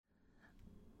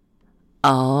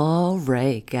All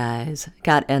right, guys.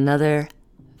 Got another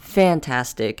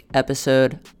fantastic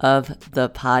episode of the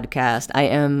podcast. I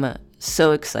am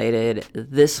so excited.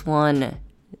 This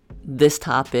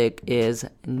topic is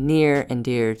near and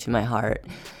dear to my heart.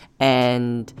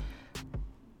 And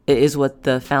it is what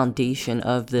the foundation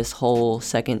of this whole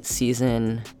second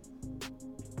season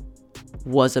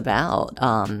was about,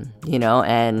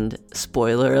 and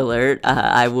spoiler alert,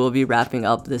 I will be wrapping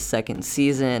up this second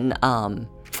season.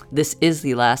 This is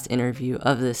the last interview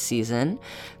of this season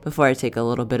before I take a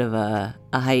little bit of a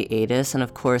hiatus. And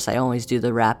of course, I always do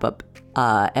the wrap up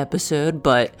episode,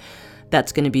 but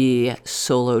that's going to be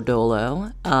solo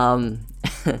dolo.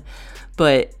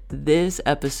 But this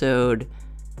episode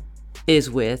is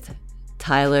with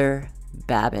Tyler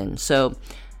Babin. So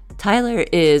Tyler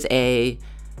is a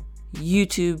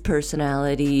YouTube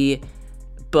personality,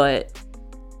 but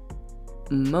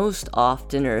most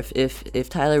often, or if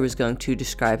Tyler was going to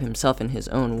describe himself in his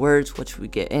own words, which we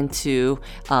get into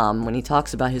when he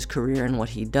talks about his career and what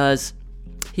he does,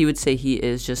 he would say he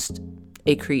is just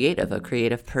a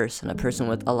creative person, a person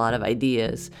with a lot of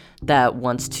ideas that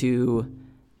wants to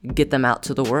get them out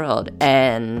to the world.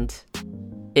 And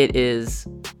it is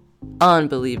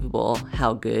unbelievable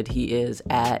how good he is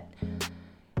at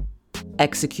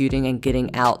executing and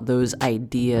getting out those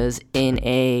ideas in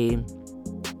a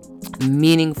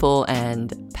meaningful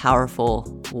and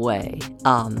powerful way.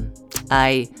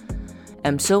 I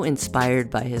am so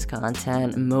inspired by his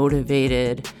content,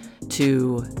 motivated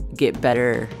to get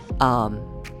better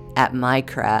at my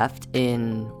craft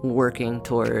in working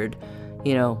toward,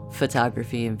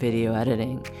 photography and video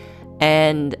editing.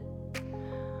 And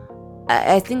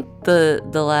I think the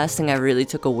last thing I really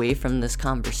took away from this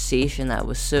conversation that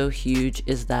was so huge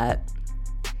is that,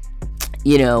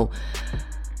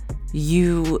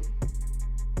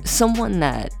 someone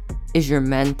that is your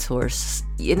mentor,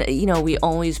 we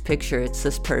always picture it's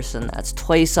this person that's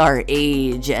twice our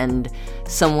age and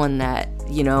someone that,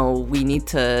 we need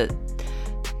to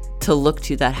look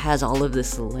to that has all of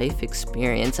this life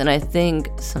experience. And I think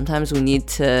sometimes we need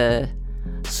to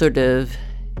sort of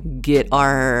get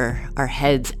our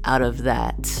heads out of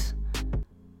that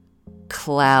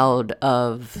clouds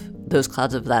of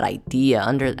that idea,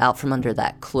 out from under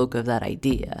that cloak of that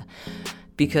idea.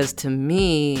 Because to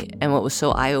me, and what was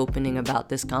so eye-opening about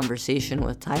this conversation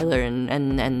with Tyler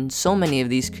and so many of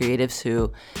these creatives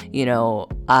who,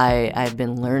 I've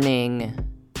been learning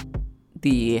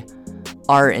the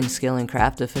art and skill and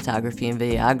craft of photography and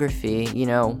videography,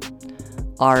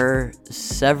 are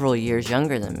several years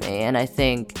younger than me. And I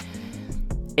think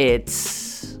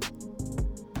it's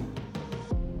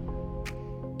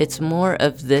more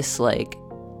of this, like,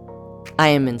 I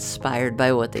am inspired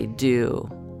by what they do,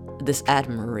 this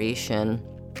admiration.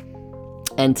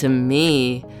 And to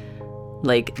me,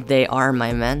 like, they are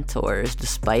my mentors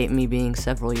despite me being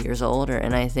several years older.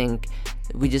 And I think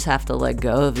we just have to let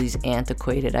go of these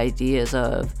antiquated ideas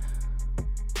of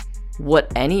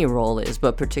what any role is,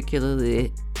 but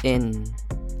particularly in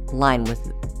line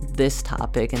with this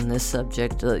topic and this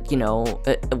subject,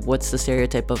 what's the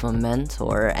stereotype of a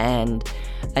mentor? And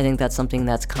I think that's something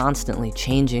that's constantly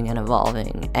changing and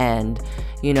evolving. And,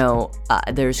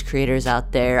 there's creators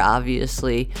out there.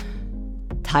 Obviously,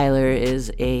 Tyler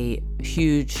is a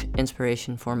huge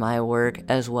inspiration for my work,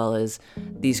 as well as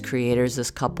these creators,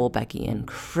 this couple, Becky and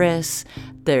Chris.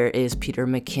 There is Peter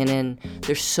McKinnon.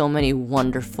 There's so many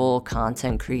wonderful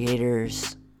content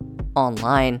creators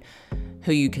online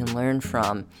who you can learn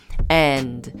from.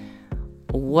 And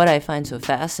what I find so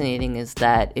fascinating is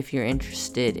that if you're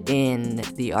interested in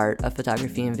the art of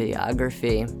photography and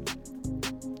videography,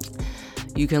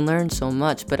 you can learn so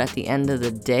much, but at the end of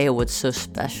the day, what's so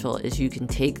special is you can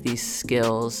take these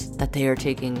skills that they are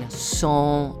taking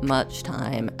so much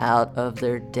time out of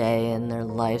their day and their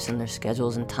lives and their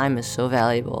schedules, and time is so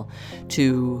valuable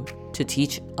to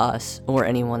teach us or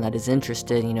anyone that is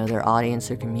interested, their audience,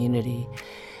 their community.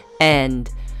 And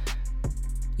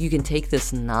you can take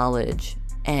this knowledge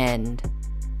and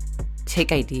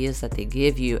take ideas that they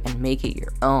give you and make it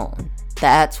your own.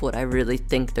 That's what I really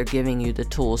think they're giving you the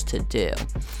tools to do.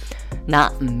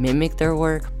 Not mimic their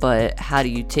work, but how do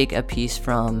you take a piece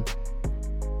from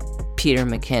Peter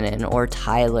McKinnon or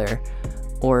Tyler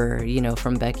or,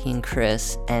 from Becky and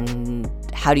Chris, and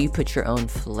how do you put your own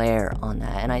flair on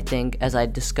that? And I think as I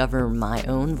discover my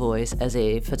own voice as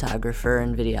a photographer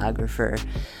and videographer,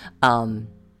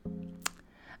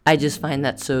 I just find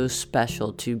that so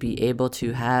special to be able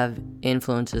to have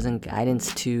influences and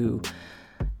guidance to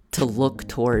look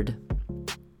toward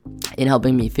in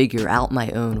helping me figure out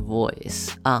my own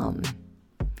voice.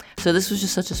 So this was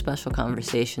just such a special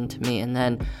conversation to me. And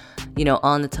then,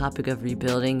 on the topic of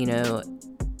rebuilding,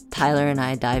 Tyler and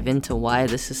I dive into why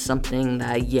this is something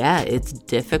that, it's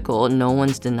difficult. No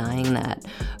one's denying that.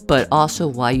 But also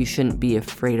why you shouldn't be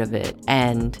afraid of it.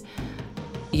 And,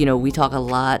 we talk a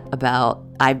lot about,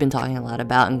 I've been talking a lot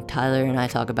about, and Tyler and I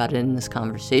talk about it in this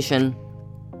conversation.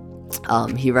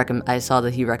 I saw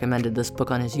that he recommended this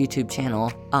book on his YouTube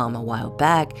channel a while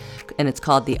back, and it's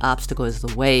called The Obstacle is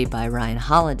the Way by Ryan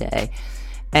Holiday.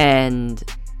 And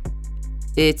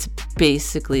it's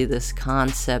basically this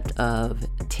concept of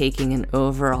taking an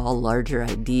overall larger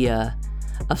idea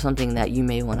of something that you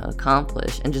may want to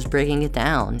accomplish and just breaking it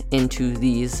down into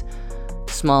these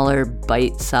smaller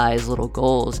bite-sized little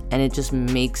goals, and it just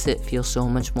makes it feel so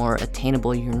much more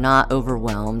attainable. You're not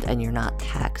overwhelmed and you're not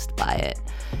taxed by it.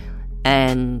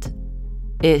 And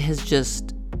it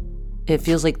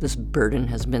feels like this burden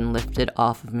has been lifted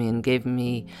off of me and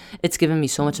it's given me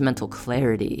so much mental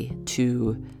clarity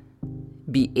to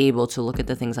be able to look at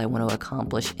the things I want to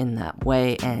accomplish in that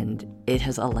way, and it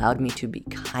has allowed me to be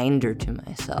kinder to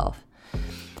myself.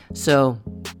 So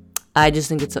I just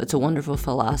think it's a wonderful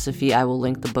philosophy. I will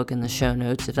link the book in the show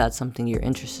notes if that's something you're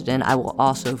interested in. I will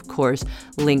also, of course,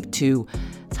 link to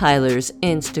Tyler's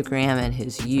Instagram and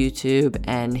his YouTube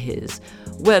and his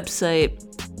website.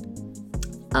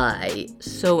 I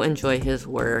so enjoy his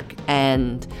work,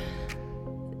 and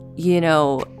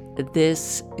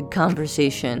this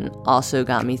conversation also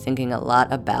got me thinking a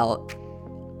lot about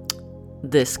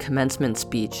this commencement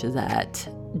speech that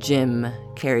Jim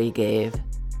Carrey gave,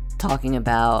 talking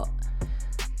about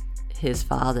his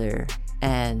father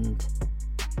and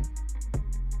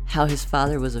how his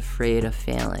father was afraid of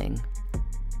failing.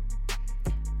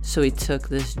 So he took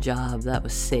this job that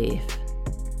was safe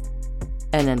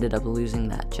and ended up losing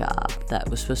that job that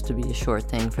was supposed to be a sure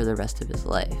thing for the rest of his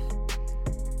life.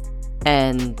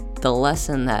 And the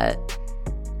lesson that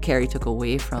Carrey took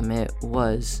away from it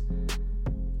was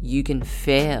you can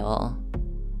fail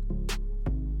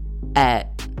at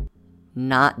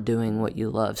not doing what you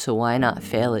love. So why not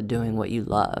fail at doing what you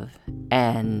love?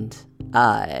 And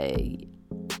I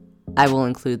will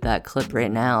include that clip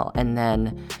right now. And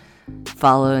then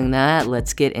following that,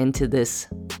 let's get into this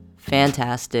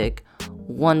fantastic,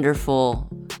 wonderful,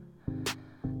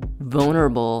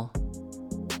 vulnerable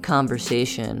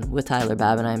conversation with Tyler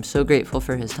Babin. I'm so grateful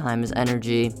for his time, his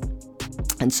energy,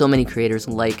 and so many creators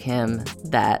like him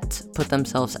that put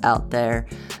themselves out there,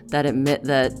 that admit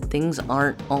that things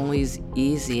aren't always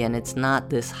easy, and it's not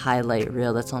this highlight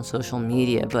reel that's on social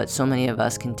media, but so many of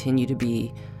us continue to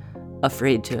be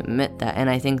afraid to admit that.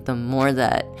 And I think the more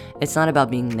that, it's not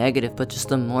about being negative, but just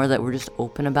the more that we're just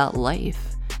open about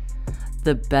life,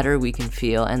 the better we can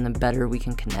feel and the better we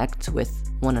can connect with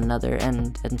one another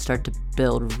and start to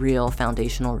build real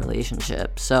foundational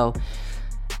relationships. So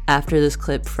after this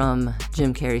clip from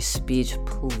Jim Carrey's speech,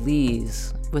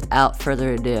 please, without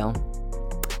further ado,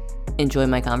 enjoy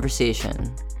my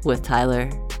conversation with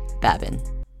Tyler Babin.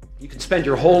 You can spend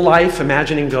your whole life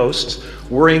imagining ghosts,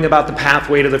 worrying about the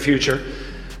pathway to the future,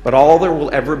 but all there will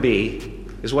ever be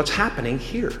is what's happening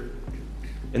here,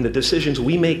 and the decisions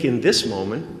we make in this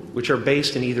moment, which are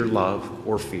based in either love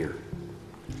or fear.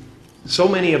 So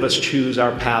many of us choose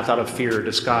our path out of fear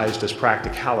disguised as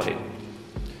practicality.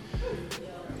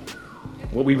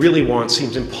 What we really want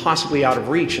seems impossibly out of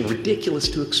reach and ridiculous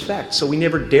to expect, so we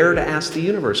never dare to ask the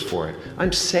universe for it.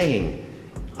 I'm saying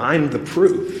I'm the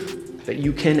proof that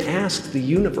you can ask the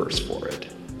universe for it.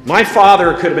 My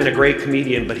father could have been a great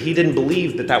comedian, but he didn't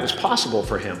believe that that was possible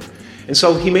for him. And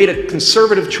so he made a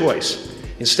conservative choice.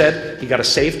 Instead, he got a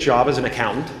safe job as an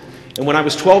accountant, and when I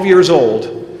was 12 years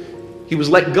old, he was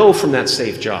let go from that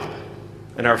safe job,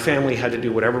 and our family had to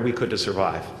do whatever we could to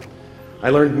survive. I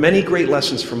learned many great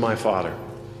lessons from my father,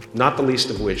 not the least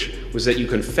of which was that you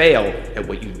can fail at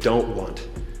what you don't want,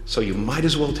 so you might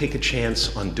as well take a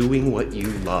chance on doing what you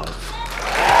love.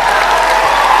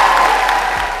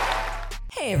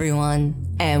 Hey everyone,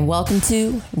 and welcome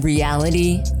to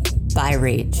Reality by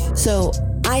Rach. So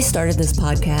I started this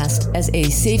podcast as a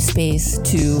safe space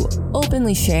to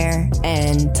openly share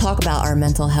and talk about our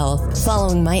mental health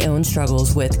following my own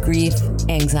struggles with grief,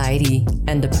 anxiety,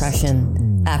 and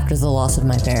depression after the loss of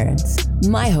my parents.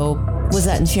 My hope was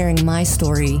that in sharing my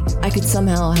story, I could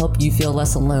somehow help you feel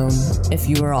less alone if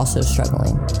you are also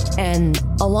struggling. And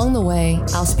along the way,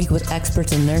 I'll speak with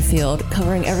experts in their field,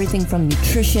 covering everything from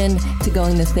nutrition to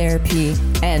going to therapy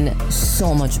and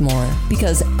so much more.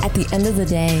 Because at the end of the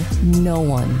day, no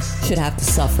one should have to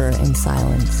suffer in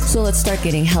silence. So let's start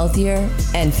getting healthier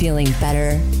and feeling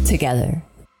better together.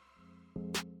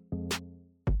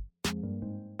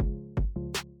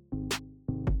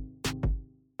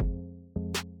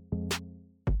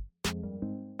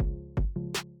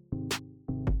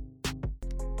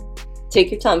 Take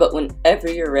your time, but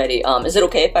whenever you're ready. Is it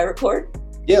okay if I record?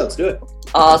 Yeah, let's do it.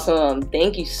 Awesome.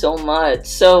 Thank you so much.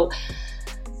 So,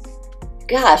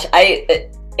 gosh,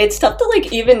 it's tough to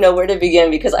like even know where to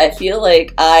begin, because I feel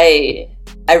like I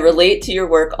relate to your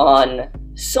work on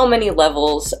so many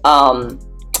levels,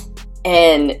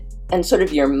 and sort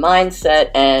of your mindset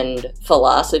and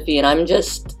philosophy, and I'm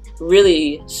just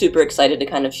really super excited to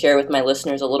kind of share with my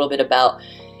listeners a little bit about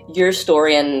your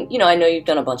story. And, you know, I know you've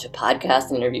done a bunch of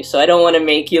podcast interviews, so I don't want to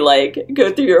make you like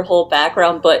go through your whole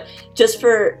background, but just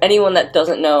for anyone that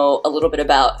doesn't know a little bit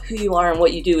about who you are and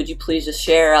what you do, would you please just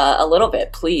share a little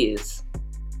bit, please?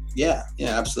 Yeah,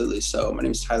 absolutely. So my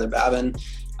name is Tyler Babin.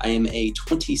 I am a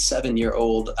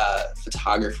 27-year-old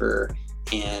photographer,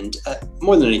 and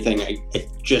more than anything, I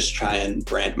just try and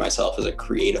brand myself as a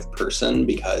creative person,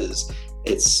 because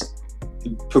it's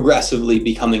progressively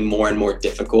becoming more and more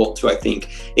difficult to, I think,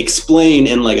 explain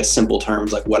in like a simple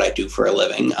terms like what I do for a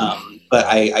living. But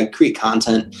I create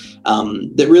content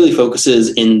that really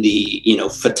focuses in the, you know,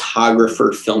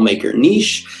 photographer filmmaker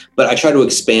niche, but I try to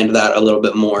expand that a little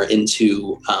bit more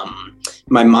into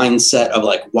my mindset of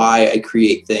like why I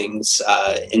create things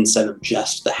instead of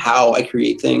just the how I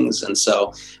create things. And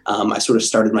so I sort of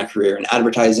started my career in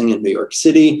advertising in New York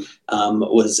City,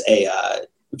 was a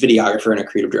videographer and a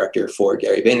creative director for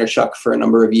Gary Vaynerchuk for a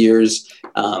number of years,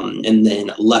 and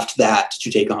then left that to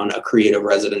take on a creative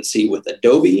residency with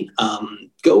Adobe,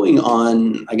 going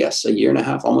on, I guess, a year and a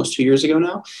half, almost 2 years ago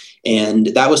now. And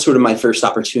that was sort of my first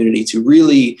opportunity to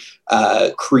really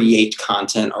create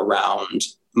content around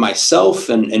myself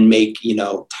and make, you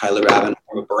know, Tyler Babin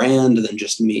more of a brand than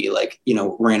just me, like, you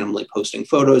know, randomly posting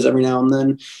photos every now and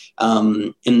then.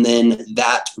 And then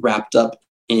that wrapped up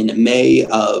in May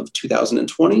of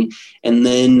 2020. And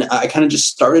then I kind of just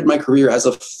started my career as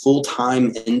a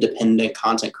full-time independent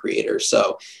content creator.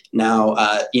 So now,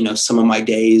 you know, some of my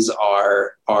days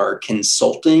are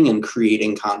consulting and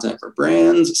creating content for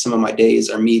brands. Some of my days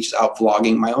are me just out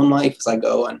vlogging my own life as I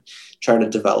go and try to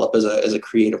develop as a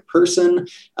creative person.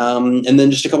 And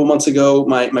then just a couple months ago,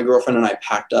 my girlfriend and I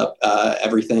packed up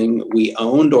everything we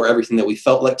owned or everything that we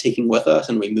felt like taking with us.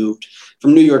 And we moved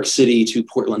from New York City to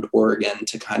Portland, Oregon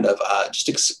to kind of just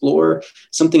explore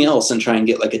something else and try and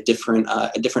get like a different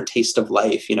taste of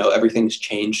life. You know, everything's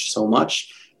changed so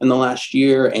much in the last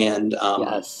year. And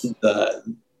Yes.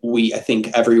 I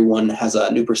think everyone has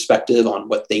a new perspective on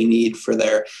what they need for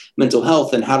their mental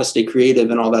health and how to stay creative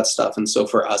and all that stuff. And so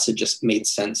for us, it just made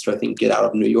sense to, I think, get out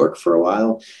of New York for a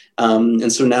while.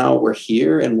 And so now we're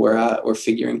here and we're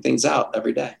figuring things out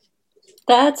every day.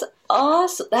 That's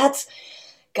awesome. That's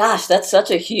such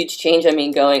a huge change. I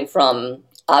mean, going from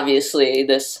obviously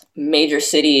this major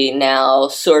city now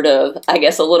sort of, I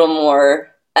guess, a little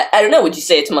more, I don't know, would you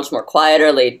say it's much more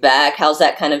quieter, laid back? How's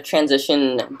that kind of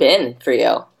transition been for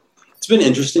you? It's been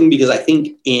interesting because I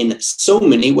think in so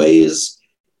many ways,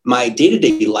 my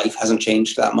day-to-day life hasn't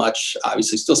changed that much.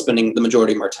 Obviously, still spending the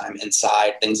majority of our time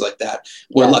inside, things like that.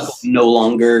 We're luckily no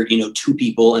longer, you know, 2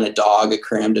 people and a dog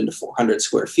crammed into 400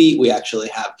 square feet. We actually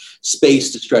have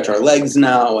space to stretch our legs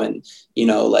now, and, you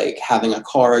know, like having a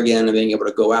car again and being able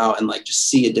to go out and like just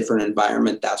see a different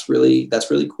environment. That's really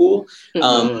cool.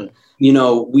 Mm-hmm. You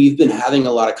know, we've been having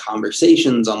a lot of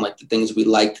conversations on like the things we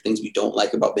like, the things we don't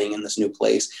like about being in this new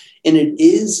place. And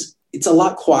it's a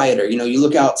lot quieter. You know, you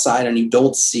look outside and you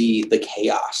don't see the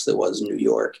chaos that was New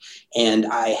York. And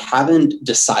I haven't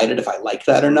decided if I like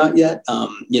that or not yet.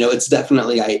 You know, it's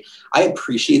definitely, I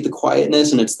appreciate the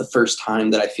quietness, and it's the first time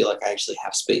that I feel like I actually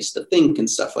have space to think and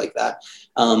stuff like that.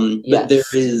 But there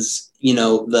is, you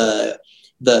know, the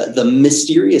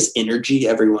mysterious energy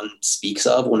everyone speaks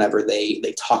of whenever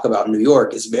they talk about New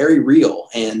York is very real.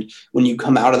 And when you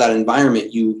come out of that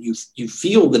environment, you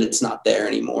feel that it's not there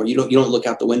anymore. You don't look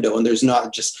out the window and there's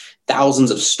not just thousands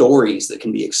of stories that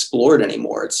can be explored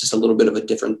anymore. It's just a little bit of a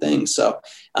different thing. So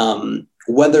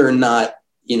whether or not,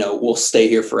 you know, we'll stay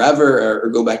here forever or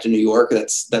go back to New York,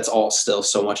 that's all still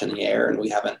so much in the air, and we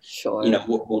haven't, you know,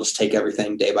 we'll just take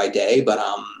everything day by day. But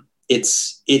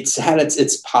it's had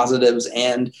its positives,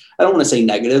 and I don't want to say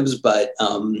negatives, but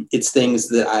it's things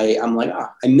that I'm like,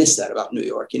 I miss that about New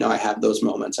York. You know, I have those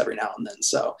moments every now and then.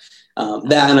 So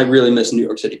that, and I really miss New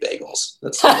York City bagels.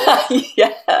 That's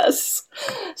yes,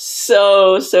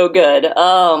 so good.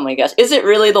 Oh my gosh, is it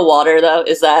really the water though?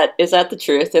 Is that the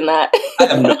truth in that? I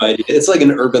have no idea. It's like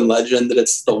an urban legend that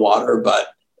it's the water, but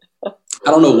I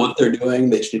don't know what they're doing.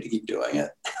 They just need to keep doing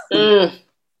it.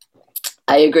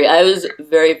 I agree. I was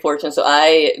very fortunate. So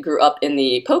I grew up in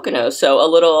the Poconos, so a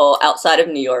little outside of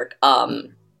New York.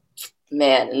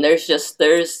 Man, and there's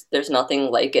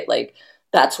nothing like it. Like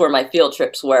that's where my field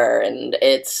trips were. And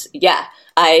it's, yeah,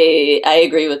 I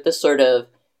agree with this sort of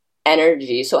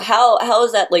energy. So how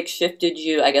has that like shifted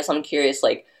you? I guess I'm curious,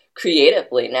 like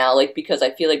creatively now, like because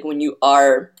I feel like when you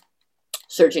are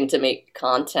searching to make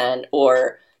content,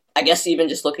 or I guess even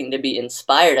just looking to be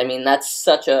inspired, I mean that's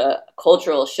such a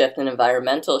cultural shift and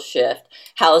environmental shift.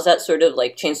 How has that sort of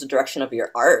like changed the direction of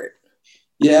your art?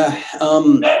 Yeah.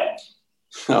 Oh,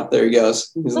 there he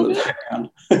goes. He's in the background.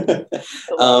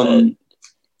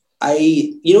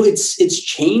 I love it. It's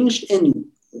changed in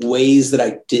ways that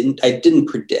I didn't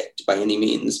predict by any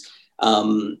means.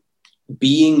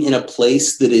 Being in a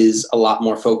place that is a lot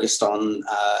more focused on,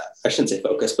 I shouldn't say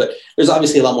focused, but there's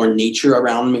obviously a lot more nature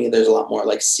around me. There's a lot more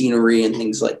like scenery and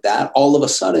things like that. All of a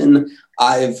sudden,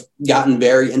 I've gotten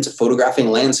very into photographing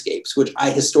landscapes, which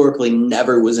I historically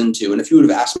never was into. And if you would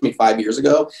have asked me 5 years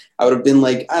ago, I would have been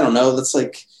like, I don't know, that's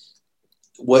like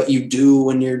what you do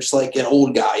when you're just like an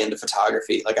old guy into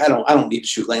photography. Like, I don't need to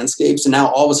shoot landscapes. And now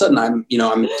all of a sudden I'm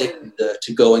addicted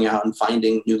to going out and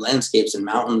finding new landscapes and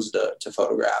mountains to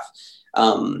photograph.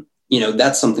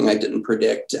 That's something I didn't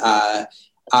predict.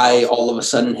 I all of a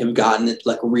sudden have gotten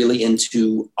like really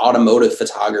into automotive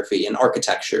photography and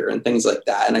architecture and things like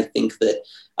that. And I think that,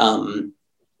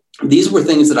 these were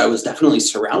things that I was definitely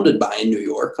surrounded by in New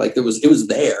York. Like it was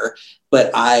there,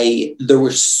 but there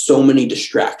were so many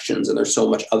distractions and there's so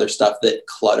much other stuff that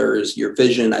clutters your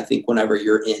vision, I think, whenever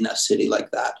you're in a city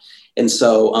like that. And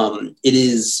so it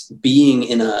is being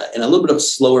in a little bit of a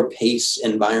slower pace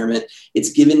environment.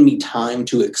 It's given me time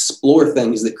to explore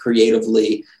things that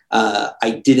creatively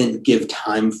I didn't give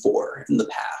time for in the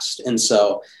past. And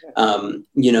so,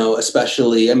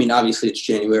 especially, I mean, obviously it's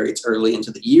January, it's early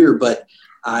into the year, but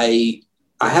I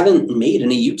haven't made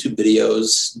any YouTube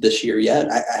videos this year yet.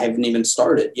 I haven't even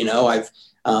started,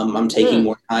 I'm taking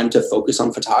more time to focus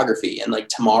on photography. And like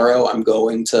tomorrow I'm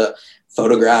going to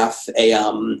photograph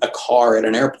a car at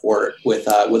an airport with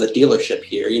a dealership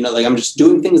here, like I'm just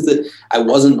doing things that I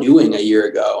wasn't doing a year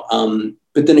ago.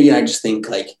 But then again, I just think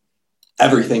like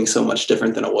everything's so much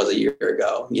different than it was a year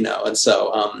ago, and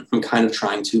so I'm kind of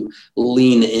trying to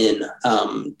lean in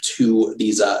to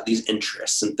these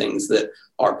interests and things that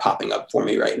are popping up for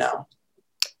me right now.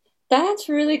 That's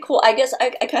really cool. I guess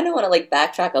I kind of want to like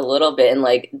backtrack a little bit and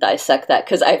like dissect that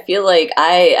because I feel like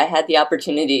I had the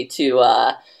opportunity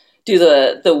to do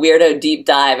the weirdo deep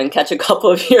dive and catch a couple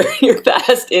of your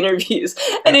past interviews,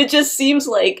 and it just seems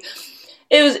like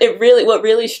what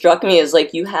really struck me is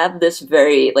like you have this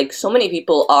very like so many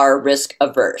people are risk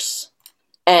averse,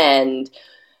 and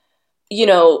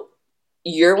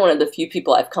you're one of the few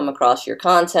people I've come across your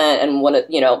content,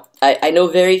 and I know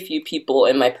very few people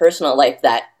in my personal life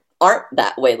that aren't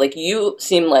that way. Like you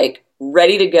seem like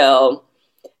ready to go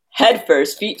head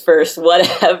first, feet first,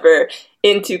 whatever,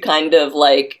 into kind of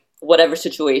like whatever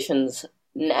situations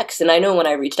next. And I know when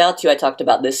I reached out to you, I talked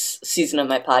about this season of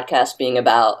my podcast being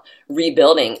about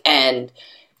rebuilding. And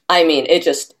I mean, it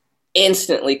just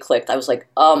instantly clicked. I was like,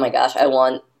 oh my gosh, I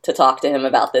want to talk to him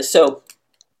about this. So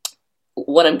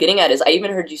what I'm getting at is I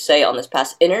even heard you say on this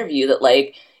past interview that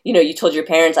like, you told your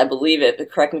parents, I believe it,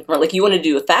 but correct me if I'm wrong, like you wanted to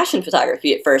do a fashion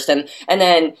photography at first. And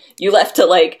then you left to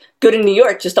like go to New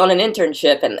York just on an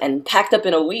internship and packed up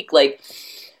in a week. Like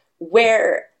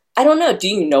where, I don't know, do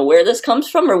you know where this comes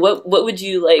from or what would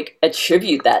you like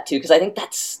attribute that to? Because I think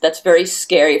that's very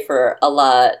scary for a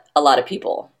lot of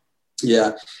people.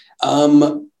 Yeah.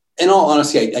 In all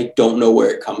honesty, I don't know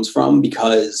where it comes from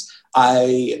because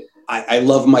I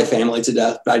love my family to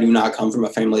death, but I do not come from a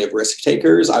family of risk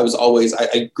takers.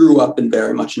 I grew up in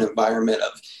very much an environment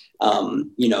of,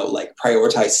 like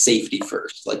prioritize safety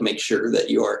first, like make sure that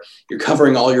you're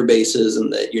covering all your bases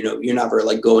and that, you're never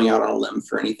like going out on a limb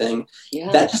for anything.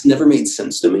 Yeah. That just never made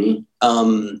sense to me.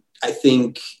 I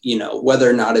think, whether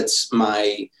or not it's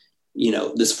my,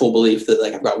 this full belief that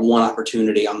like I've got one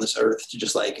opportunity on this earth to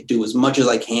just like do as much as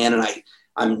I can.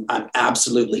 And I'm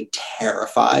absolutely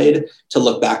terrified to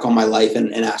look back on my life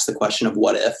and ask the question of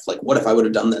what if I would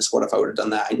have done this? What if I would have done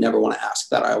that? I never want to ask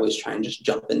that. I always try and just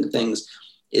jump into things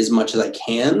as much as I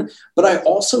can. But I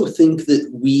also think that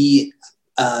we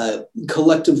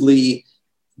collectively,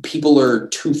 people are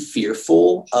too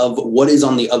fearful of what is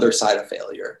on the other side of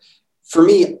failure. For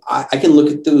me, I can look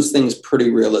at those things pretty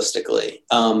realistically.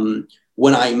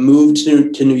 When I moved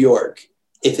to New York,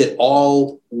 if it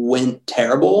all went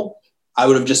terrible, I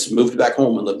would have just moved back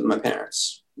home and lived with my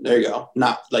parents. There you go.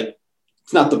 Not like,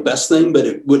 it's not the best thing, but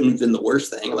it wouldn't have been the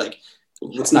worst thing. Like,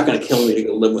 it's not going to kill me to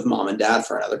go live with mom and dad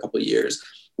for another couple of years.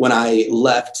 When I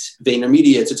left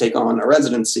VaynerMedia to take on a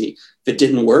residency, if it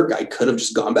didn't work, I could have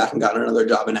just gone back and gotten another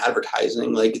job in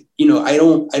advertising. Like, I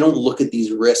don't look at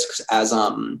these risks as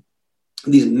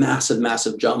these massive,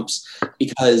 massive jumps,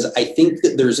 because I think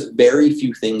that there's very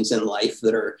few things in life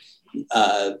that are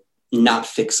not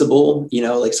fixable. You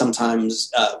know, like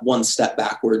sometimes one step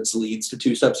backwards leads to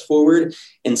two steps forward.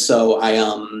 And so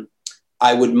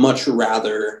I would much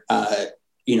rather,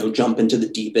 jump into the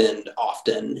deep end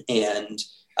often and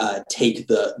take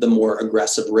the more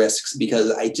aggressive risks,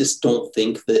 because I just don't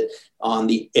think that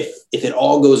if it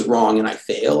all goes wrong and I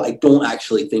fail, I don't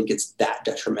actually think it's that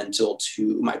detrimental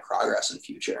to my progress and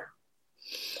future.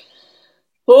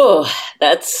 Oh,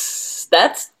 that's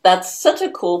such a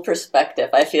cool perspective.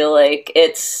 I feel like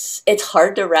it's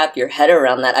hard to wrap your head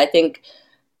around that.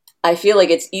 I feel like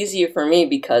it's easier for me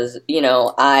because,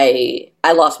 I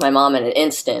lost my mom in an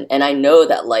instant, and I know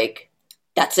that, like,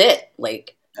 that's it.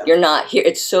 Like, you're not here.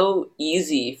 It's so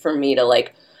easy for me to,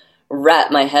 like,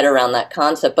 wrap my head around that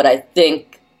concept. But I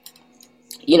think,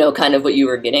 kind of what you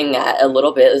were getting at a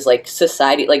little bit is, like,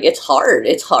 society, like, it's hard.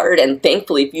 It's hard. And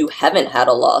thankfully, if you haven't had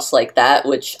a loss like that,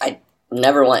 which I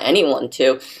never want anyone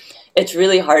to, it's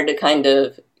really hard to kind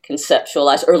of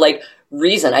conceptualize or, like,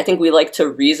 reason. I think we like to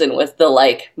reason with the,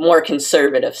 like, more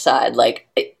conservative side. Like,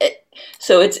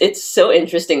 so it's so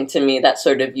interesting to me that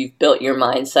sort of you've built your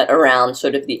mindset around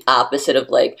sort of the opposite of,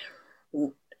 like,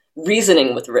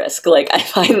 reasoning with risk. Like, I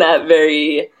find that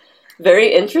very,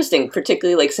 very interesting,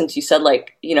 particularly, like, since you said,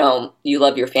 like, you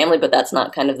love your family, but that's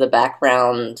not kind of the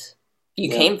background you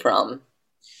came from.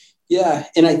 Yeah.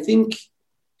 And I think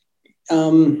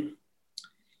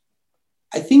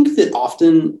that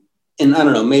often, and I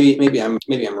don't know, maybe I'm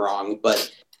wrong,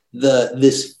 but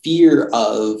this fear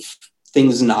of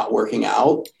things not working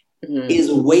out is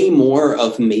way more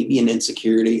of maybe an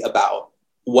insecurity about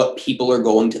what people are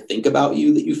going to think about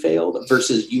you that you failed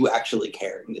versus you actually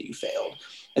caring that you failed.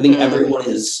 I think everyone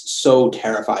is so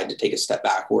terrified to take a step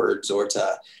backwards or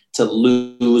to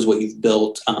lose what you've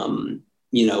built,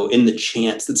 in the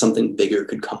chance that something bigger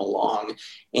could come along.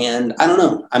 And I don't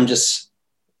know, I'm just,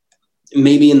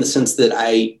 maybe in the sense that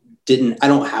I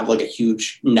don't have, like, a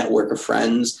huge network of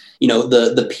friends.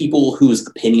 The people whose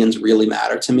opinions really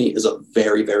matter to me is a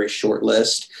very, very short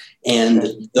list.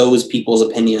 And those people's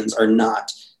opinions are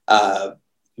not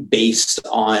based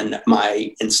on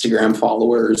my Instagram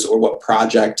followers or what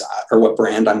project or what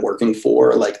brand I'm working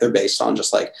for. Like, they're based on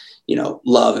just, like,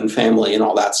 love and family and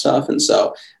all that stuff. And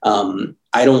so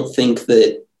I don't think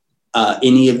that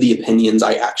any of the opinions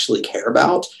I actually care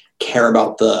about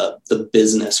the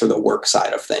business or the work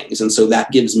side of things. And so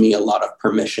that gives me a lot of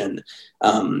permission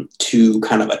to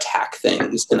kind of attack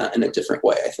things in a different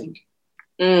way, I think.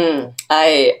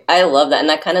 I love that. And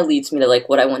that kind of leads me to, like,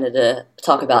 what I wanted to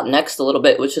talk about next a little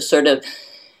bit, which is sort of,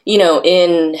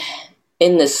 in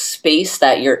the space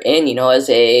that you're in, as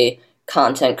a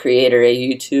content creator, a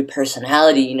YouTube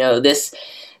personality, this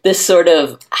sort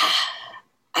of,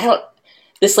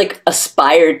 this, like,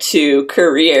 aspired to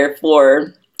career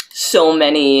for so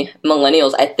many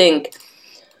millennials. I think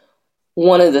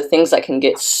one of the things that can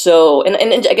get so, and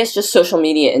I guess just social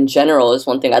media in general is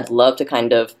one thing I'd love to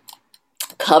kind of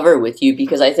cover with you,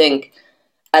 because I think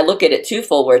I look at it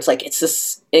twofold, where it's like, it's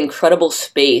this incredible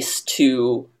space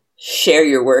to share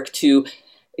your work, to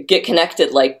get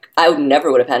connected. Like, I would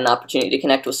have had an opportunity to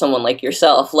connect with someone like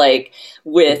yourself, like,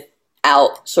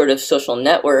 without sort of social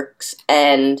networks.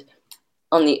 And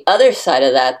on the other side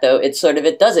of that, though,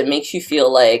 it makes you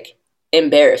feel, like,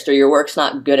 embarrassed, or your work's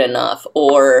not good enough,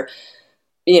 or,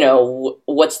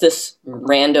 what's this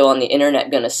rando on the internet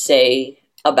going to say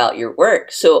about your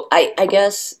work? So I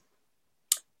guess,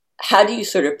 how do you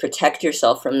sort of protect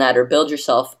yourself from that, or build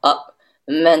yourself up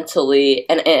mentally?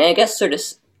 And I guess sort of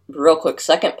real quick,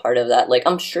 second part of that, like,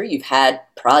 I'm sure you've had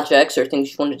projects or things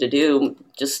you wanted to do,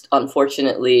 just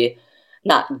unfortunately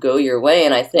not go your way.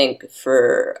 And I think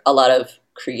for a lot of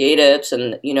creatives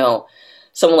and,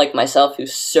 someone like myself who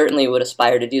certainly would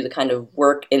aspire to do the kind of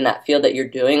work in that field that you're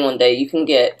doing one day, you can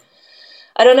get,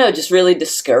 I don't know, just really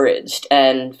discouraged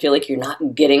and feel like you're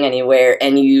not getting anywhere,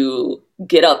 and you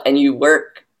get up and you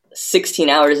work 16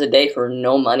 hours a day for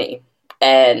no money,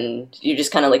 and you're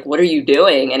just kind of like, what are you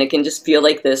doing? And it can just feel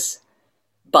like this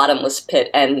bottomless pit.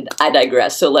 And I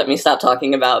digress, so let me stop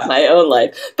talking about my own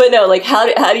life. But no, like,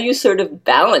 how do you sort of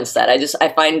balance that? I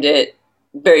find it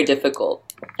very difficult.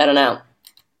 I don't know.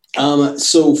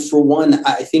 So for one,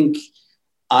 I think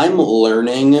I'm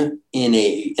learning in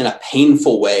a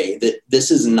painful way that this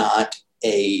is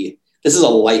a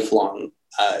lifelong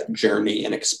journey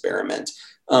and experiment.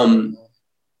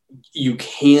 You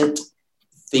can't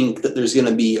think that there's going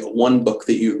to be one book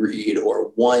that you read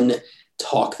or one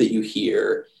talk that you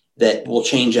hear that will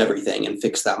change everything and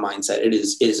fix that mindset. It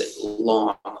is a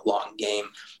long game.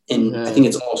 And I think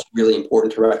it's also really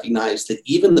important to recognize that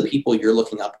even the people you're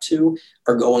looking up to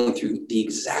are going through the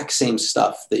exact same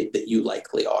stuff that you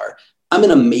likely are. I'm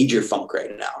in a major funk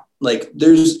right now. Like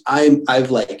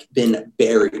I've like been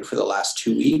buried for the last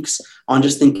 2 weeks on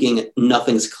just thinking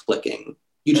nothing's clicking.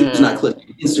 YouTube's not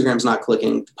clicking, Instagram's not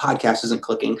clicking, the podcast isn't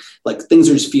clicking, like things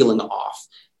are just feeling off.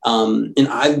 And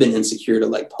I've been insecure to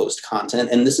like post content,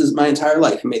 and this is my entire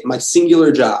life. My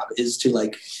singular job is to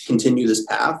like continue this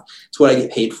path. It's what I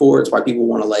get paid for. It's why people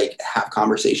want to like have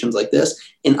conversations like this.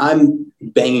 And I'm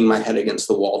banging my head against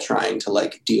the wall trying to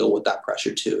like deal with that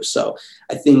pressure too. So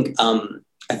I think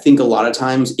a lot of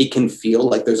times it can feel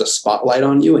like there's a spotlight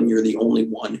on you and you're the only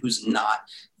one who's not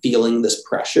feeling this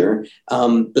pressure.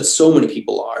 But so many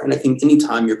people are. And I think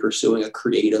anytime you're pursuing a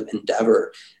creative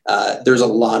endeavor, there's a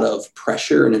lot of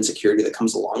pressure and insecurity that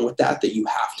comes along with that you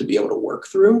have to be able to work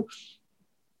through.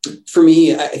 For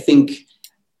me, I think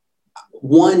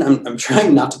one, I'm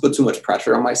trying not to put too much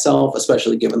pressure on myself,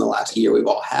 especially given the last year we've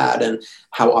all had and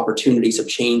how opportunities have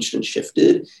changed and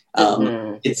shifted.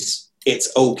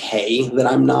 It's okay that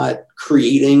I'm not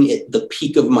creating the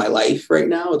peak of my life right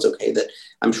now. It's okay that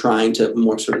I'm trying to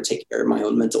more sort of take care of my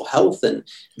own mental health and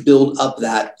build up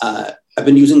that. I've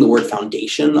been using the word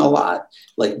foundation a lot,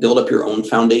 like build up your own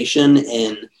foundation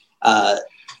and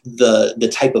the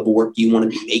type of work you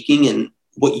want to be making and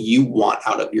what you want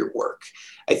out of your work.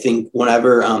 I think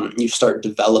whenever you start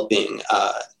developing,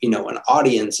 an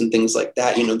audience and things like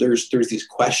that, there's these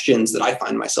questions that I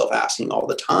find myself asking all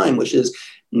the time, which is,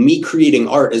 me creating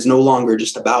art is no longer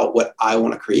just about what I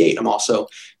want to create.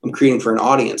 I'm creating for an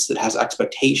audience that has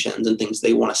expectations and things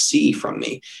they want to see from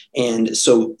me. And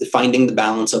so finding the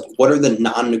balance of what are the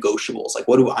non-negotiables, like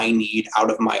what do I need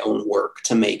out of my own work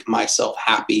to make myself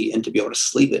happy and to be able to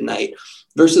sleep at night,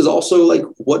 versus also like,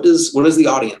 what does the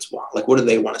audience want? Like, what do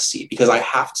they want to see? Because I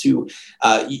have to,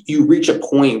 you reach a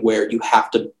point where you have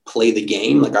to play the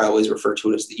game. Like I always refer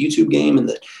to it as the YouTube game, and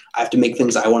that I have to make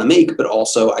things I want to make, but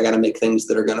also I got to make things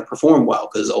that are going to perform well,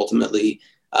 because ultimately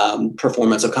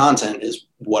performance of content is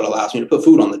what allows me to put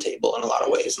food on the table in a lot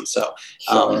of ways. And so,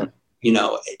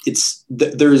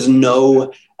 there's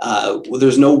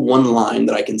no one line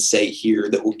that I can say here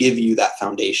that will give you that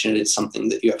foundation. It's something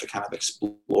that you have to kind of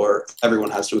explore.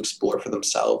 Everyone has to explore for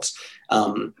themselves.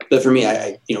 But for me,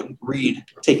 I read,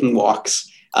 taking walks,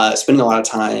 spending a lot of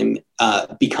time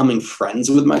becoming friends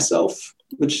with myself,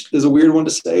 which is a weird one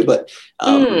to say, but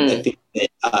I think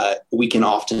that we can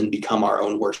often become our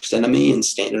own worst enemy and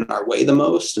stand in our way the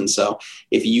most. And so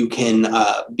if you can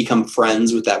become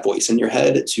friends with that voice in your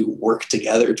head to work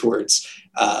together towards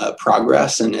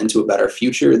progress and into a better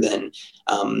future, then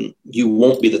you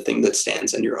won't be the thing that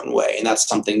stands in your own way. And that's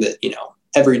something that,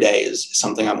 every day is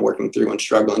something I'm working through and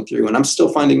struggling through, and I'm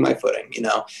still finding my footing,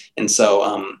 And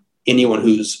so anyone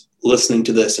who's listening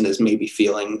to this and is maybe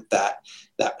feeling that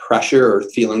pressure or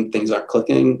feeling things aren't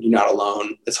clicking, you're not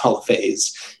alone. It's all a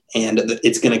phase, and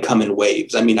it's going to come in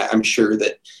waves. I mean, I'm sure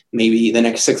that maybe the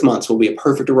next 6 months will be a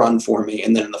perfect run for me.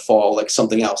 And then in the fall, like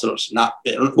something else,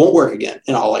 it won't work again.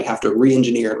 And I'll like have to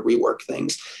re-engineer and rework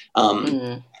things.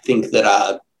 I think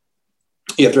that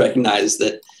you have to recognize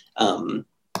that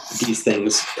these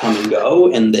things come and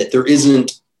go, and that there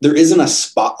isn't a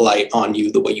spotlight on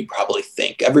you the way you probably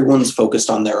think. Everyone's focused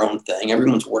on their own thing.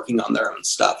 Everyone's working on their own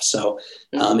stuff. So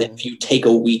if you take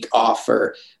a week off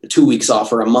or 2 weeks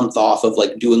off or a month off of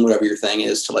like doing whatever your thing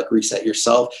is to like reset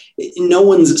yourself, no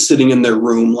one's sitting in their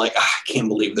room like, I can't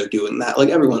believe they're doing that. Like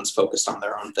everyone's focused on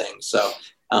their own thing. So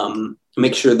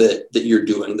make sure that you're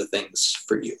doing the things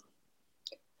for you.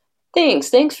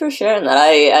 Thanks for sharing that.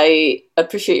 I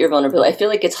appreciate your vulnerability. I feel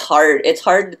like it's hard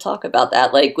to talk about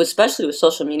that, like especially with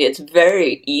social media. It's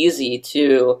very easy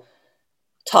to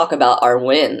talk about our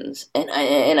wins, and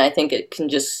I think it can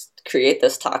just create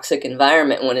this toxic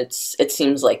environment when it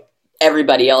seems like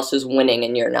everybody else is winning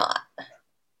and you're not.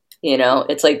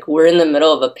 It's like we're in the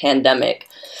middle of a pandemic.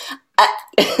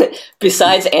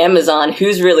 Besides Amazon,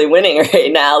 who's really winning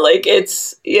right now? Like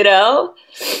it's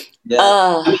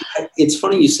Yeah, it's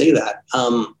funny you say that.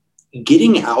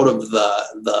 Getting out of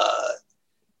the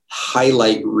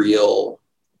highlight reel,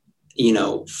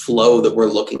 flow that we're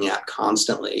looking at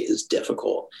constantly is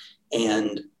difficult.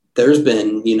 And there's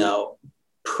been,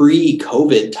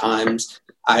 pre-COVID times,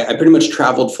 I pretty much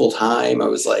traveled full time. I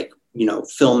was like,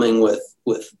 filming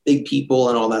with big people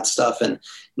and all that stuff. And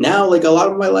now, like, a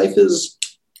lot of my life is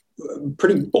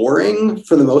pretty boring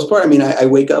for the most part. I mean, I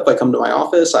wake up, I come to my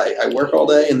office, I work all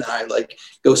day, and then I like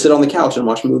go sit on the couch and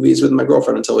watch movies with my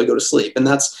girlfriend until we go to sleep. And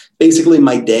that's basically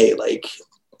my day. Like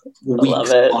weeks love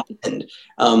it. on end.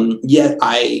 Yet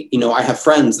I have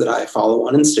friends that I follow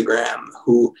on Instagram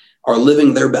who are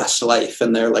living their best life,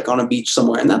 and they're like on a beach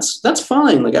somewhere, and that's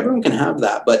fine. Like everyone can have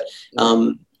that, but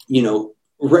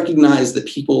recognize that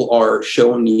people are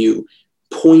showing you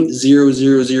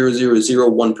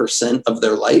 0.00001% of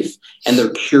their life, and they're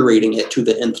curating it to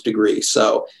the nth degree.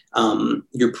 So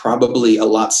you're probably a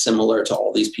lot similar to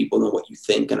all these people than what you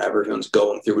think, and everyone's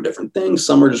going through different things.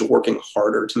 Some are just working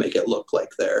harder to make it look like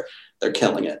they're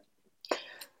killing it.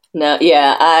 No,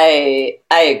 yeah, I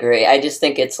agree. I just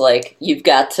think it's like you've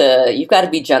got to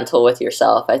be gentle with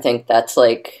yourself. I think that's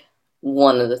like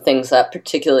one of the things that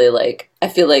particularly like I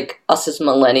feel like us as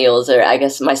millennials, or I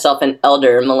guess myself an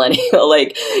elder millennial,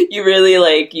 like you really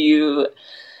like I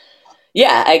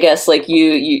guess like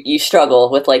you struggle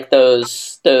with like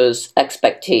those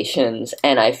expectations,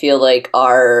 and I feel like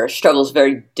our struggle is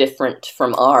very different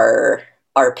from our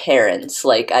parents.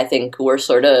 Like I think we're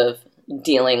sort of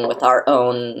dealing with our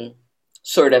own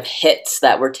sort of hits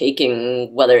that we're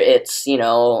taking, whether it's,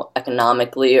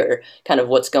 economically or kind of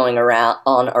what's going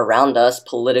around us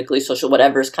politically, social,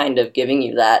 whatever's kind of giving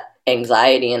you that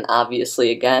anxiety. And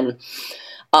obviously, again,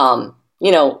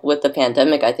 with the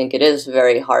pandemic, I think it is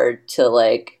very hard to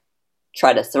like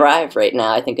try to thrive right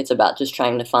now. I think it's about just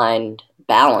trying to find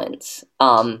balance.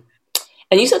 And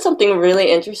you said something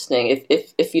really interesting.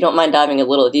 If you don't mind diving a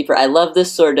little deeper, I love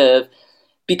this sort of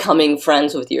becoming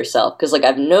friends with yourself, because like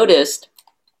I've noticed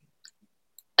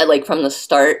like from the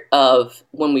start of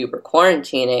when we were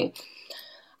quarantining,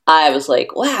 I was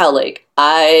like, wow, like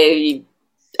I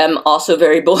am also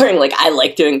very boring. Like I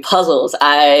like doing puzzles,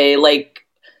 I like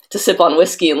to sip on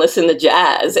whiskey and listen to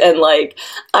jazz, and like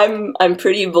I'm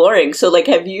pretty boring. So like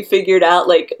have you figured out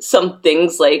like some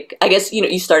things, like I guess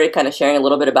you started kind of sharing a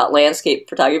little bit about landscape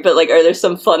photography, but like are there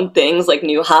some fun things like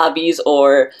new hobbies,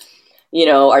 or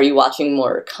are you watching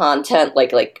more content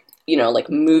like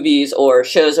movies or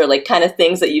shows, or like kind of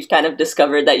things that you've kind of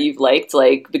discovered that you've liked,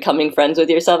 like becoming friends with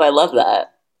yourself? I love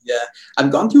that. Yeah,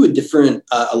 I've gone through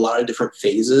a lot of different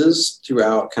phases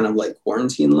throughout kind of like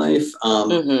quarantine life.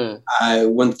 I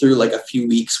went through like a few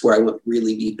weeks where I went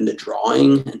really deep into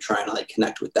drawing and trying to like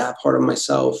connect with that part of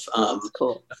myself.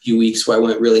 Cool. A few weeks where I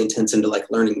went really intense into like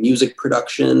learning music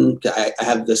production. I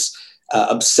have this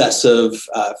obsessive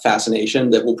fascination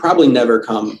that will probably never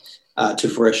come to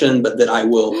fruition, but that I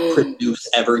will produce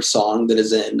every song that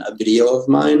is in a video of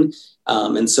mine.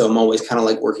 And so I'm always kind of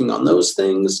like working on those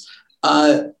things.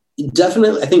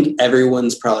 Definitely, I think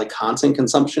everyone's probably content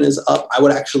consumption is up. I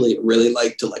would actually really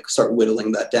like to like start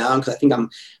whittling that down, because I think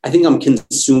I'm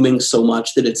consuming so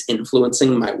much that it's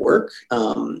influencing my work.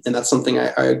 And that's something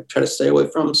I try to stay away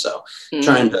from. So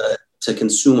trying to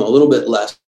consume a little bit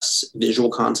less visual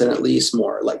content, at least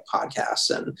more like podcasts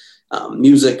and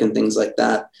music and things like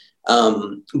that.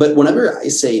 But whenever I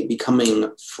say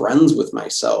becoming friends with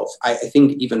myself, I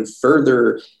think even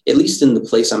further, at least in the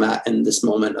place I'm at in this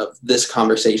moment of this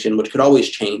conversation, which could always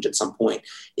change at some point,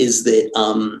 is that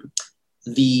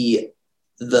the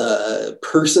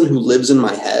person who lives in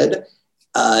my head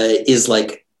is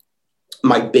like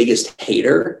my biggest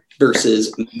hater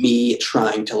versus me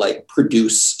trying to like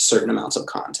produce certain amounts of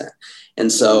content. And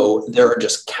so there are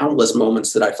just countless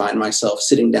moments that I find myself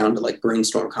sitting down to like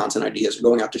brainstorm content ideas or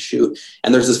going out to shoot.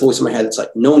 And there's this voice in my head that's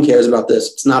like, no one cares about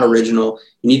this. It's not original.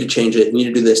 You need to change it. You need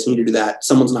to do this. You need to do that.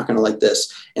 Someone's not going to like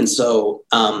this. And so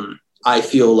I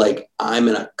feel like I'm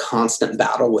in a constant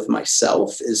battle with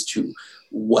myself as to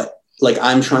like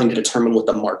I'm trying to determine what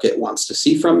the market wants to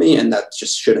see from me, and that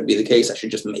just shouldn't be the case. I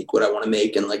should just make what I want to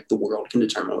make, and like the world can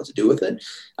determine what to do with it.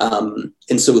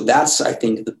 And so that's, I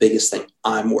think, the biggest thing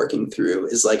I'm working through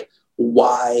is like,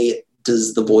 why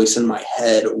does the voice in my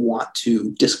head want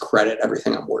to discredit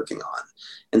everything I'm working on?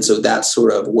 And so that's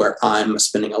sort of where I'm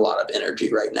spending a lot of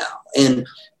energy right now. And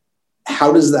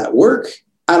how does that work?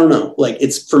 I don't know. Like,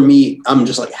 it's, for me, I'm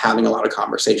just like having a lot of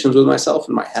conversations with myself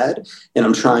in my head, and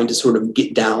I'm trying to sort of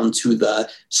get down to the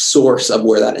source of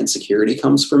where that insecurity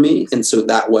comes for me. And so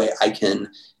that way I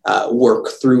can work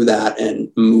through that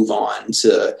and move on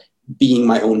to being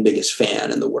my own biggest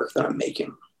fan in the work that I'm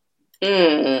making.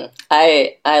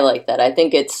 I like that. I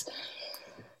think it's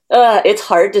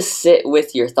hard to sit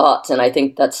with your thoughts. And I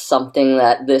think that's something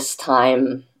that this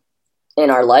time in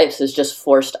our lives has just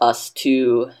forced us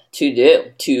to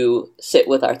sit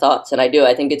with our thoughts. And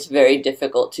I think it's very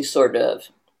difficult to sort of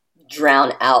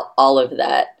drown out all of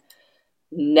that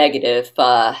negative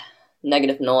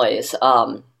noise.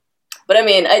 But I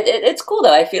mean, it's cool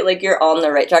though. I feel like you're on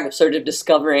the right track of sort of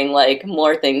discovering like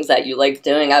more things that you like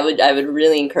doing. I would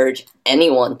really encourage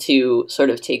anyone to sort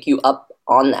of take you up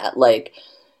on that, like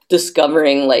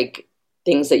discovering like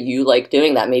things that you like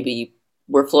doing that maybe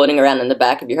were floating around in the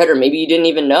back of your head, or maybe you didn't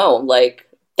even know like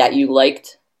that you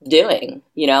liked doing,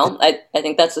 you know? I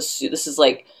think this is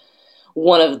like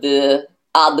one of the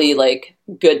oddly like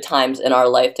good times in our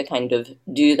life to kind of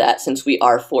do that, since we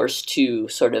are forced to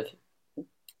sort of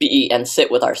be and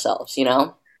sit with ourselves, you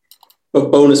know?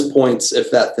 But bonus points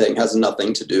if that thing has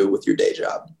nothing to do with your day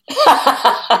job.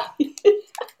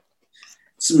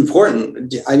 It's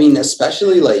important. I mean,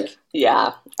 especially like,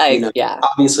 yeah,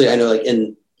 obviously I know like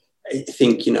I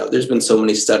think, there's been so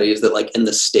many studies that like in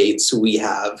the States, we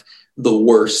have the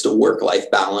worst work-life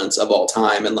balance of all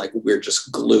time. And like, we're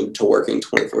just glued to working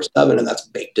 24/7 and that's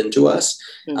baked into us.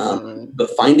 Mm-hmm.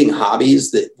 But finding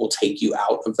hobbies that will take you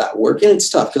out of that work, and it's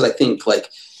tough because I think like,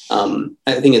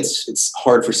 it's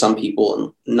hard for some people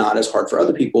and not as hard for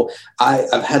other people.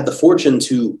 I've had the fortune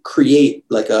to create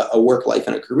like a work life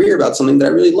and a career about something that I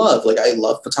really love. Like I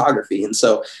love photography. And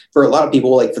so for a lot of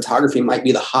people, like photography might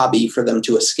be the hobby for them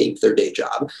to escape their day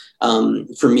job.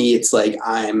 For me, it's like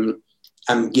I'm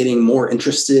getting more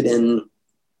interested in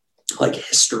like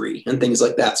history and things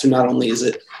like that. So not only is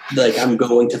it like I'm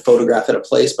going to photograph at a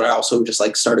place, but I also just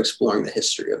like start exploring the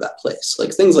history of that place,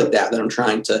 like things like that I'm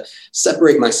trying to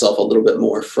separate myself a little bit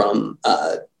more from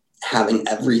having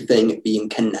everything being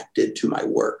connected to my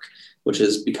work, which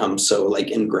has become so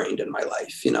like ingrained in my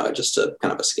life, just to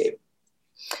kind of escape.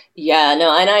 Yeah,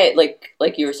 no, and I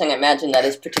like you were saying, I imagine that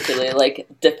is particularly like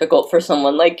difficult for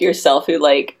someone like yourself who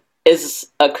like is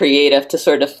a creative to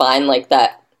sort of find like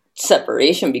that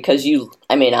separation, because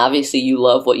obviously you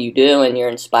love what you do and you're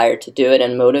inspired to do it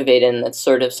and motivated, and that's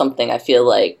sort of something I feel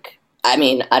like, I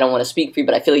don't want to speak for you,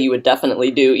 but I feel like you would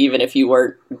definitely do even if you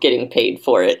weren't getting paid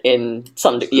for it in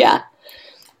some yeah.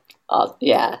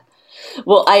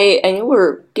 Well, I know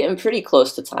we're getting pretty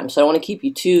close to time, so I don't want to keep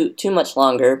you too much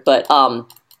longer, but one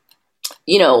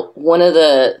of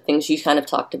the things you kind of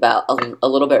talked about a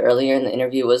little bit earlier in the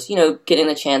interview was, getting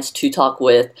the chance to talk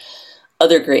with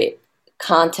other great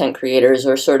content creators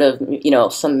or sort of,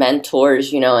 some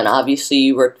mentors, and obviously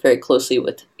you work very closely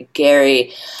with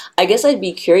Gary. I guess I'd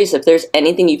be curious if there's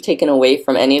anything you've taken away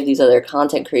from any of these other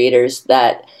content creators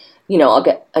that, I'll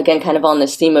get, again, kind of on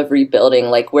this theme of rebuilding,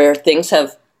 like where things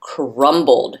have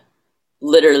crumbled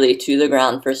literally to the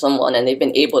ground for someone and they've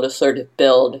been able to sort of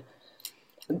build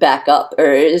back up.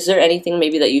 Or is there anything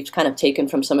maybe that you've kind of taken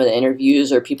from some of the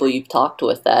interviews or people you've talked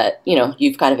with that,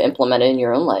 you've kind of implemented in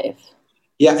your own life?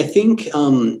 Yeah, I think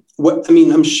I'm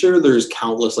sure there's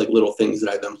countless like little things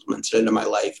that I've implemented into my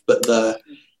life, but the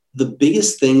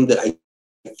biggest thing that I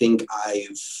think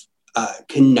I've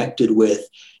connected with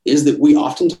is that we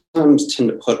oftentimes tend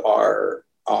to put our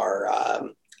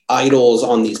idols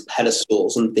on these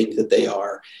pedestals and think that they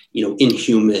are,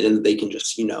 inhuman and that they can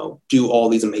just, do all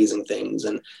these amazing things.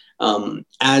 And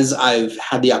as I've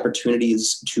had the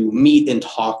opportunities to meet and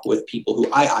talk with people who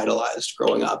I idolized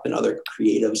growing up and other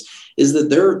creatives, is that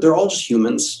they're all just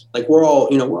humans. Like we're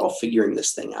all figuring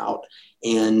this thing out,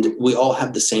 and we all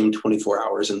have the same 24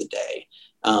 hours in the day.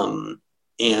 And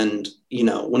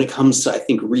when it comes to, I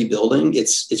think, rebuilding,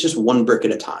 it's just one brick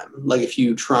at a time. Like if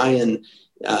you try and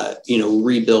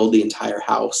rebuild the entire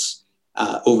house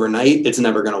overnight, it's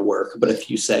never going to work. But if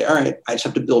you say, all right, I just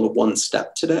have to build one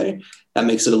step today, that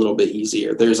makes it a little bit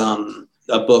easier. There's a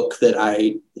book that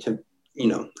I have,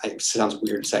 it sounds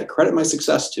weird to say I credit my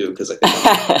success to, because I think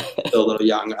I'm still a little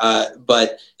young,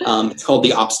 but it's called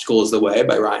The Obstacle is the Way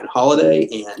by Ryan Holiday.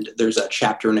 And there's a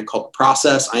chapter in it called The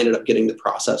Process. I ended up getting The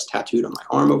Process tattooed on my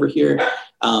arm over here.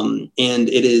 And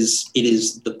it is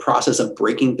the process of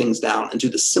breaking things down into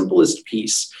the simplest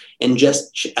piece and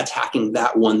just attacking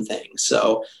that one thing.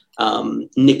 So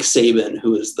Nick Saban,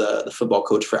 who is the football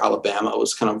coach for Alabama,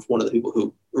 was kind of one of the people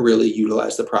who really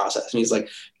utilized the process. And he's like,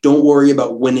 don't worry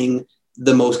about winning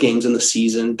the most games in the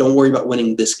season. Don't worry about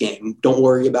winning this game. Don't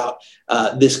worry about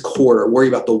this quarter. Worry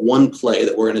about the one play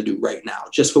that we're going to do right now.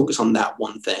 Just focus on that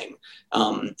one thing.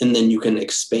 And then you can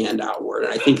expand outward.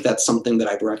 And I think that's something that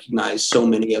I've recognized so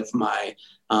many of my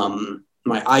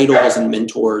idols and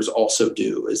mentors also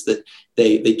do, is that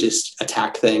they just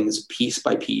attack things piece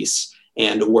by piece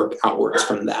and work outwards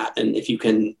from that. And if you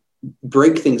can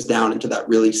break things down into that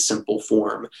really simple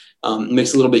form, it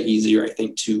makes it a little bit easier, I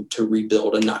think, to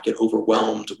rebuild and not get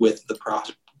overwhelmed with the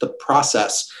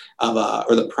process of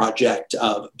or the project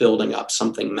of building up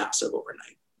something massive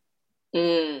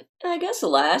overnight. I guess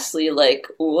lastly, like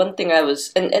one thing I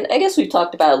was, and I guess we've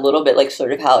talked about a little bit, like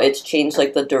sort of how it's changed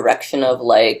like the direction of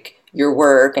like your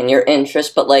work and your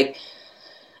interest, but like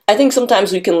I think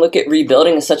sometimes we can look at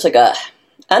rebuilding as such like a,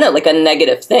 I don't know, like a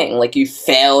negative thing, like you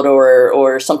failed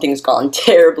or something's gone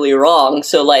terribly wrong.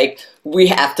 So like we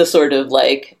have to sort of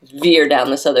like veer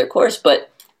down this other course.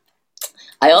 But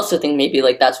I also think maybe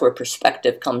like that's where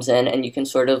perspective comes in, and you can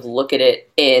sort of look at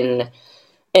it in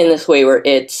this way where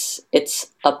it's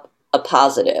a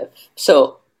positive.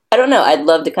 So I don't know. I'd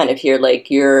love to kind of hear like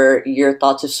your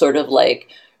thoughts of sort of like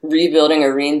rebuilding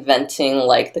or reinventing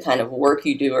like the kind of work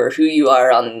you do or who you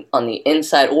are on the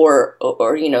inside, or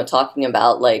you know, talking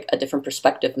about like a different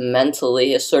perspective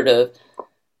mentally has sort of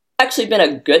actually been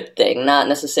a good thing, not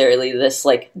necessarily this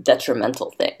like detrimental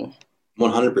thing.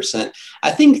 100%.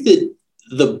 I think that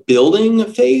the building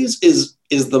phase is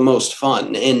the most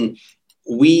fun, and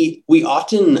we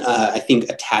often I think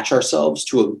attach ourselves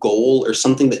to a goal or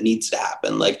something that needs to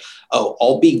happen, like, oh,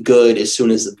 I'll be good as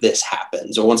soon as this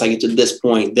happens, or once I get to this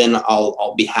point, then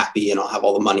I'll be happy and I'll have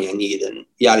all the money I need, and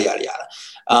yada yada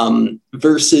yada.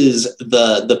 Versus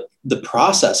the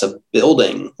process of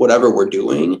building whatever we're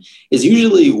doing is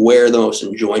usually where the most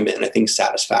enjoyment and I think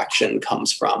satisfaction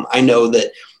comes from. I know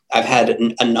that I've had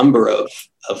a number of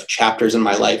chapters in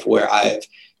my life where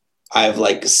I've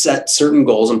like set certain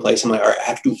goals in place. I'm like, all right, I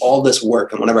have to do all this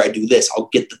work, and whenever I do this, I'll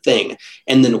get the thing.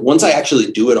 And then once I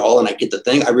actually do it all and I get the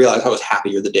thing, I realize I was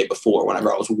happier the day before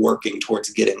whenever I was working towards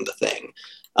getting the thing.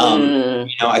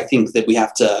 You know, I think that we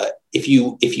have to, if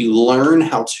you learn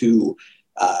how to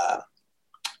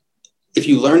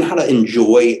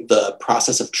enjoy the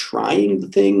process of trying the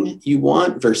thing you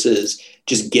want versus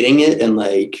just getting it and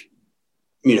like,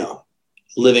 you know,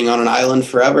 living on an island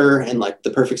forever and like the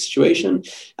perfect situation,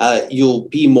 you'll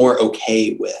be more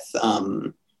okay with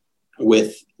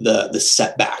the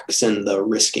setbacks and the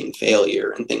risking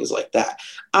failure and things like that.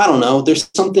 I don't know. There's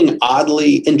something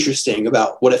oddly interesting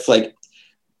about what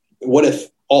if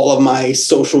all of my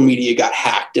social media got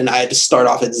hacked and I had to start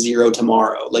off at zero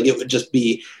tomorrow? Like, it would just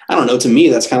be, I don't know. To me,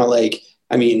 that's kind of like,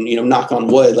 I mean, you know, knock on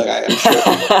wood, like I'm sure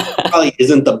it probably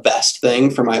isn't the best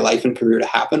thing for my life and career to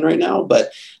happen right now,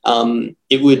 but I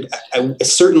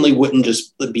certainly wouldn't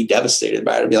just be devastated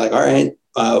by it. I'd be like, all right,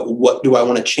 what do I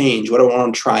want to change? What do I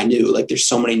want to try new? Like, there's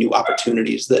so many new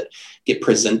opportunities that get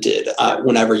presented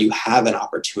whenever you have an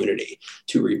opportunity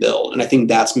to rebuild. And I think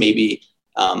that's maybe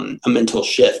a mental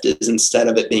shift, is instead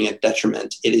of it being a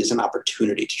detriment, it is an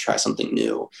opportunity to try something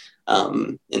new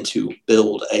and to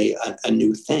build a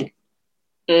new thing.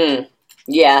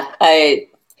 Yeah, I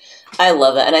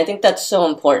love it. And I think that's so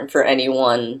important for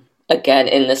anyone, again,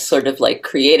 in this sort of like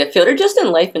creative field or just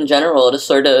in life in general, to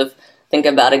sort of think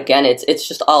about, again, it's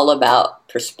just all about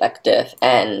perspective,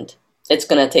 and it's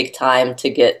going to take time to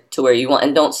get to where you want.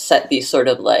 And don't set these sort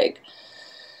of like,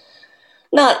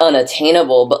 not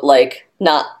unattainable, but like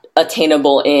not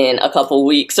attainable in a couple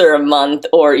weeks or a month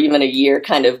or even a year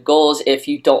kind of goals if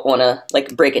you don't want to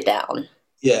like break it down.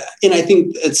 Yeah. And I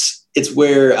think it's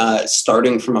where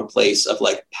starting from a place of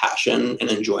like passion and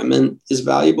enjoyment is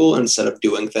valuable, instead of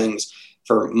doing things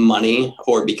for money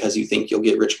or because you think you'll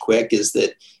get rich quick, is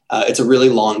that it's a really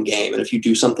long game. And if you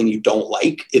do something you don't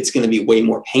like, it's going to be way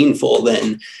more painful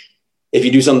than if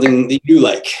you do something that you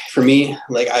like. For me,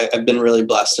 like I've been really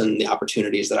blessed in the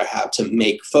opportunities that I have to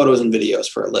make photos and videos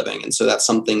for a living. And so that's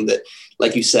something that,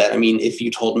 like you said, I mean, if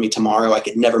you told me tomorrow I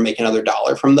could never make another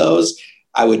dollar from those,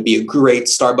 I would be a great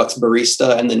Starbucks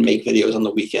barista and then make videos on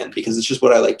the weekend, because it's just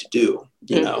what I like to do,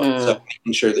 you know. So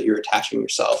making sure that you're attaching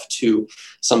yourself to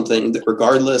something that,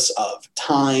 regardless of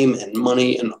time and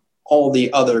money and all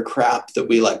the other crap that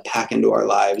we like pack into our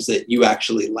lives, that you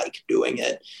actually like doing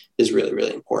it, is really,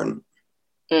 really important.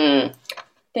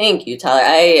 Thank you,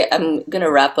 Tyler. I'm going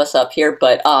to wrap us up here,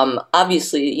 but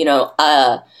obviously, you know,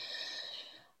 I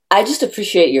just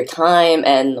appreciate your time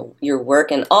and your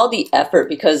work and all the effort,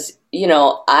 because, you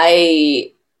know,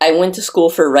 I went to school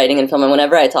for writing and film, and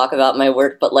whenever I talk about my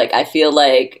work, but like, I feel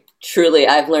like truly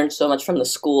I've learned so much from the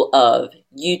school of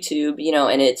YouTube, you know,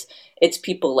 and it's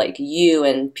people like you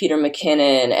and Peter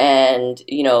McKinnon and,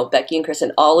 you know, Becky and Chris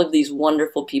and all of these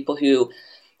wonderful people who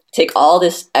take all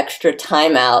this extra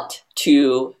time out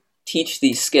to teach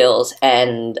these skills.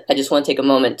 And I just want to take a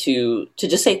moment to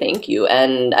just say thank you.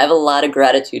 And I have a lot of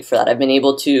gratitude for that. I've been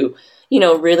able to, you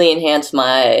know, really enhance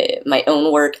my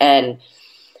own work, and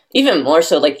even more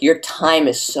so, like, your time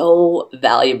is so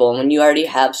valuable. And when you already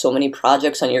have so many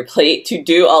projects on your plate, to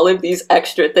do all of these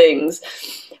extra things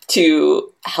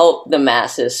to help the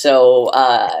masses. So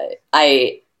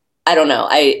I don't know.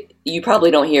 You probably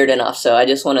don't hear it enough, so I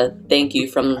just want to thank you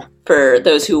for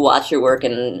those who watch your work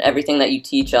and everything that you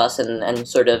teach us, and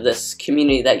sort of this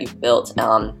community that you've built.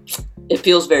 It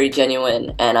feels very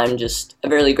genuine, and I'm just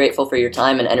really grateful for your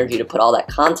time and energy to put all that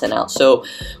content out. So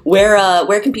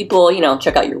where can people, you know,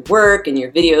 check out your work and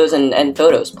your videos and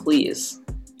photos, please?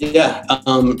 Yeah,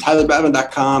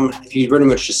 TylerBavin.com. If you pretty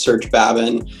much just search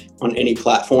Bavin, on any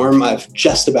platform. I've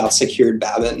just about secured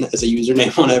Babin as a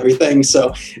username on everything,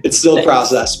 so it's still a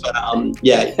process. But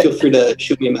yeah, feel free to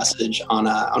shoot me a message on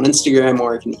Instagram,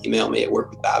 or you can email me at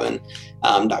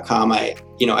workwithbabin.com. I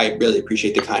really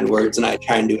appreciate the kind words, and I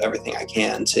try and do everything I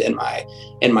can to in my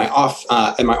off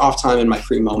time, in my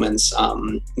free moments,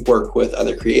 work with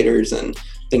other creators and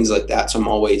things like that. So I'm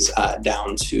always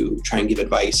down to try and give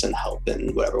advice and help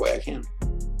in whatever way I can.